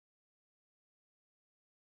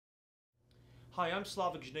Hi, I'm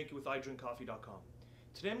Slawek with iDrinkCoffee.com.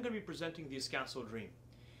 Today I'm going to be presenting the Ascaso Dream.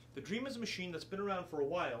 The Dream is a machine that's been around for a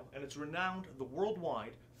while, and it's renowned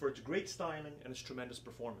worldwide for its great styling and its tremendous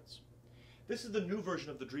performance. This is the new version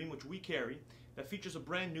of the Dream which we carry that features a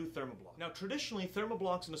brand new thermoblock. Now traditionally,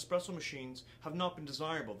 thermoblocks in espresso machines have not been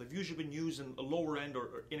desirable. They've usually been used in a lower end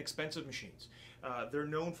or inexpensive machines. They're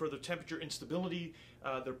known for their temperature instability,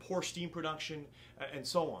 their poor steam production, and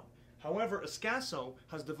so on. However, Ascaso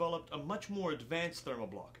has developed a much more advanced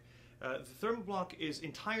thermoblock. The thermoblock is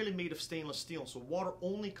entirely made of stainless steel, so water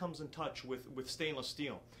only comes in touch with stainless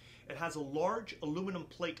steel. It has a large aluminum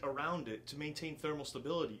plate around it to maintain thermal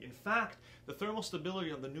stability. In fact, the thermal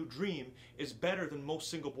stability on the new Dream is better than most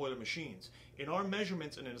single boiler machines. In our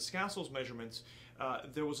measurements and in Ascaso's measurements,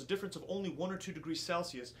 there was a difference of only 1 or 2 degrees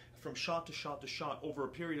Celsius from shot to shot to shot over a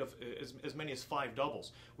period of as many as 5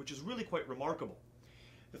 doubles, which is really quite remarkable.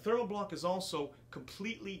 The thermoblock is also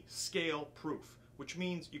completely scale proof, which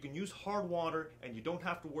means you can use hard water and you don't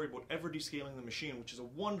have to worry about ever descaling the machine, which is a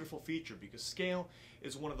wonderful feature because scale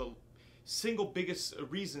is one of the single biggest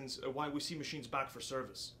reasons why we see machines back for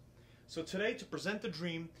service. So today, to present the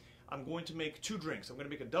Dream, I'm going to make 2 drinks. I'm going to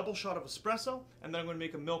make a double shot of espresso, and then I'm going to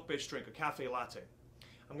make a milk-based drink, a cafe latte.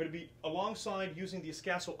 I'm going to be alongside using the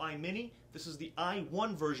Ascaso iMini. This is the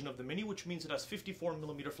i1 version of the Mini, which means it has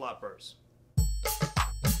 54mm flat burrs.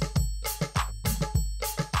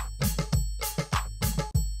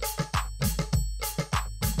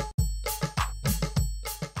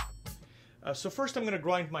 So first I'm going to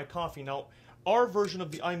grind my coffee. Now, our version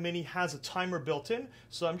of the iMini has a timer built in,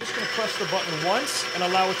 so I'm just going to press the button once and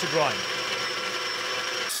allow it to grind.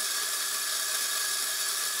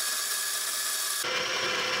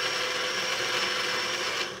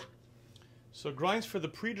 So it grinds for the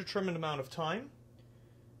predetermined amount of time.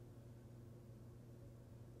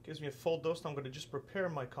 Gives me a full dose. Now I'm going to just prepare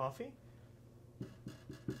my coffee.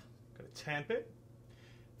 Going to tamp it.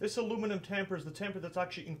 This aluminum tamper is the tamper that's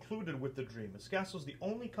actually included with the Dream. Ascaso is the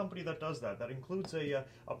only company that does that. That includes a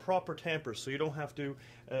proper tamper, so you don't have to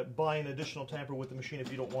buy an additional tamper with the machine if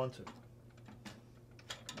you don't want to.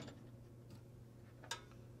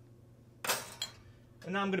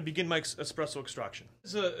 And now I'm going to begin my espresso extraction.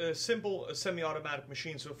 This is a simple semi-automatic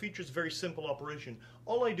machine, so it features very simple operation.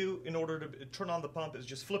 All I do in order to turn on the pump is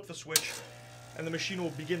just flip the switch, and the machine will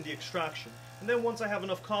begin the extraction. And then once I have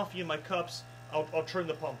enough coffee in my cups, I'll turn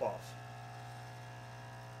the pump off.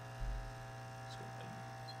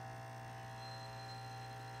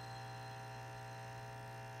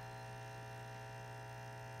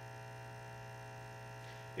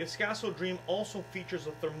 The Ascaso Dream also features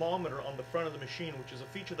a thermometer on the front of the machine, which is a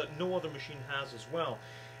feature that no other machine has as well.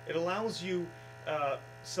 It allows you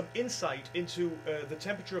some insight into the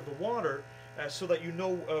temperature of the water so that you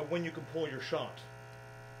know when you can pull your shot.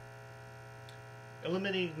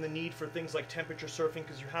 Eliminating the need for things like temperature surfing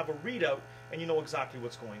because you have a readout and you know exactly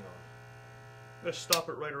what's going on. I'm going to stop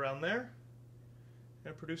it right around there,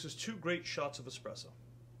 and it produces 2 great shots of espresso.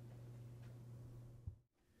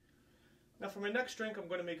 Now for my next drink, I'm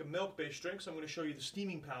going to make a milk-based drink, so I'm going to show you the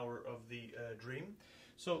steaming power of the Dream.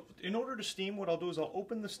 So in order to steam, what I'll do is I'll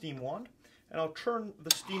open the steam wand and I'll turn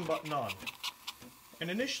the steam button on.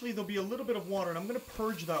 And initially there'll be a little bit of water, and I'm going to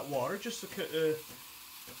purge that water just to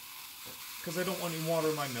because I don't want any water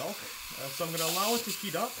in my milk. So I'm going to allow it to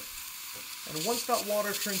heat up, and once that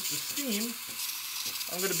water turns to steam,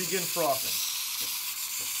 I'm going to begin frothing.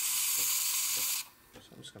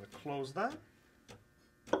 So I'm just going to close that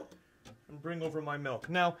and bring over my milk.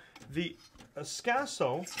 Now, the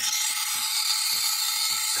Ascaso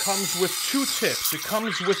comes with 2 tips. It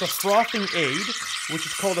comes with a frothing aid, which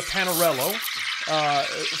is called a panarello.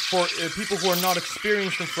 For people who are not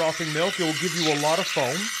experienced in frothing milk, it will give you a lot of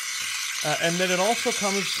foam. And then it also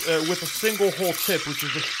comes with a single hole tip, which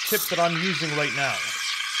is the tip that I'm using right now.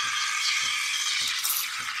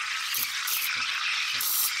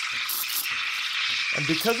 And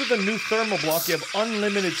because of the new thermoblock, you have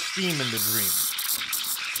unlimited steam in the Dream.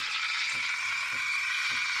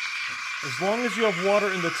 As long as you have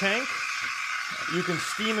water in the tank, you can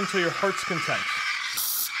steam until your heart's content.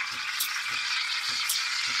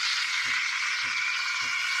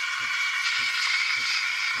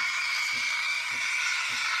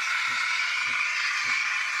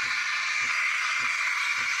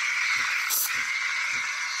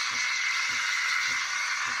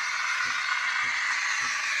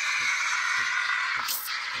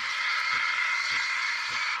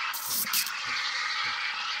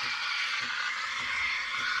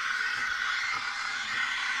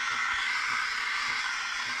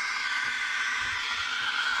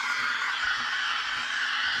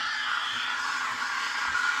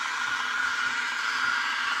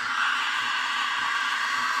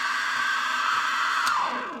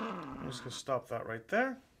 just going to stop that right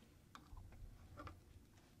there.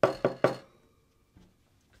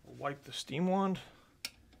 Wipe the steam wand.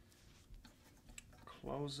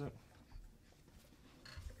 Close it.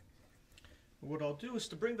 What I'll do is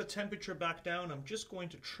to bring the temperature back down, I'm just going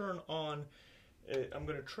to turn on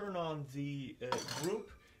the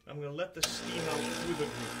group. I'm going to let the steam out through the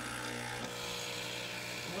group.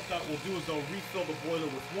 And what that will do is I'll refill the boiler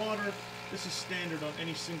with water. This is standard on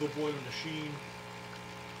any single boiler machine.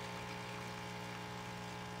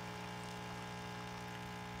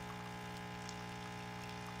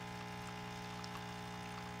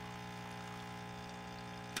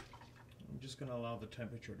 I'm just going to allow the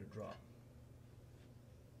temperature to drop.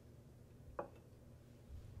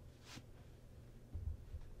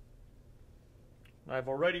 I've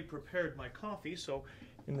already prepared my coffee, so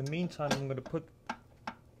in the meantime I'm going to put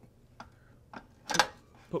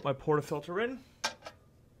my portafilter in. I'm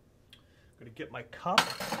going to get my cup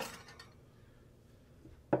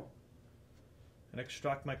and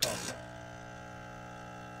extract my coffee.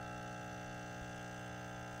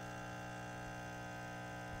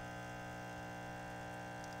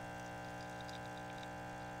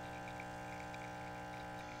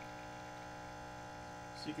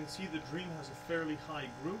 So you can see the Dream has a fairly high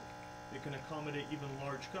group. It can accommodate even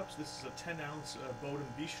large cups. This is a 10-ounce Bowden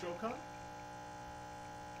Bistro cup.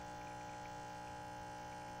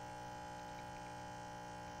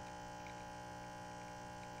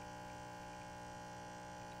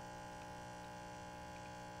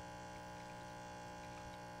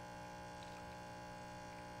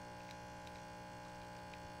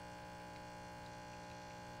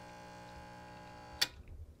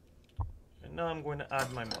 And now I'm going to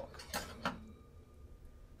add my milk.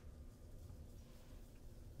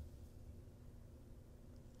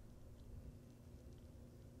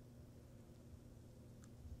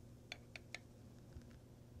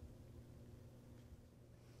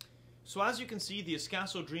 So as you can see, the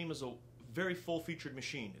Ascaso Dream is a very full-featured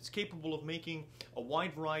machine. It's capable of making a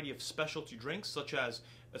wide variety of specialty drinks such as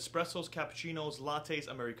espressos, cappuccinos, lattes,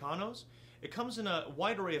 americanos. It comes in a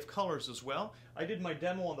wide array of colors as well. I did my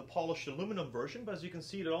demo on the polished aluminum version, but as you can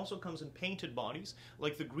see, it also comes in painted bodies,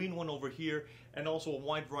 like the green one over here, and also a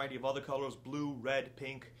wide variety of other colors, blue, red,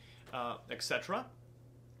 pink, etc.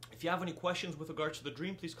 If you have any questions with regards to the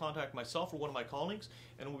Dream, please contact myself or one of my colleagues,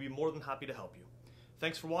 and we'll be more than happy to help you.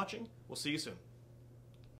 Thanks for watching. We'll see you soon.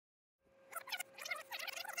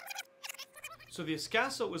 So the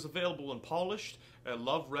Ascaso is available in polished,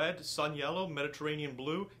 love red, sun yellow, Mediterranean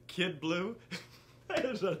blue, kid blue.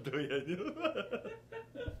 Żartuję, nie?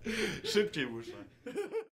 Szybciej muszę.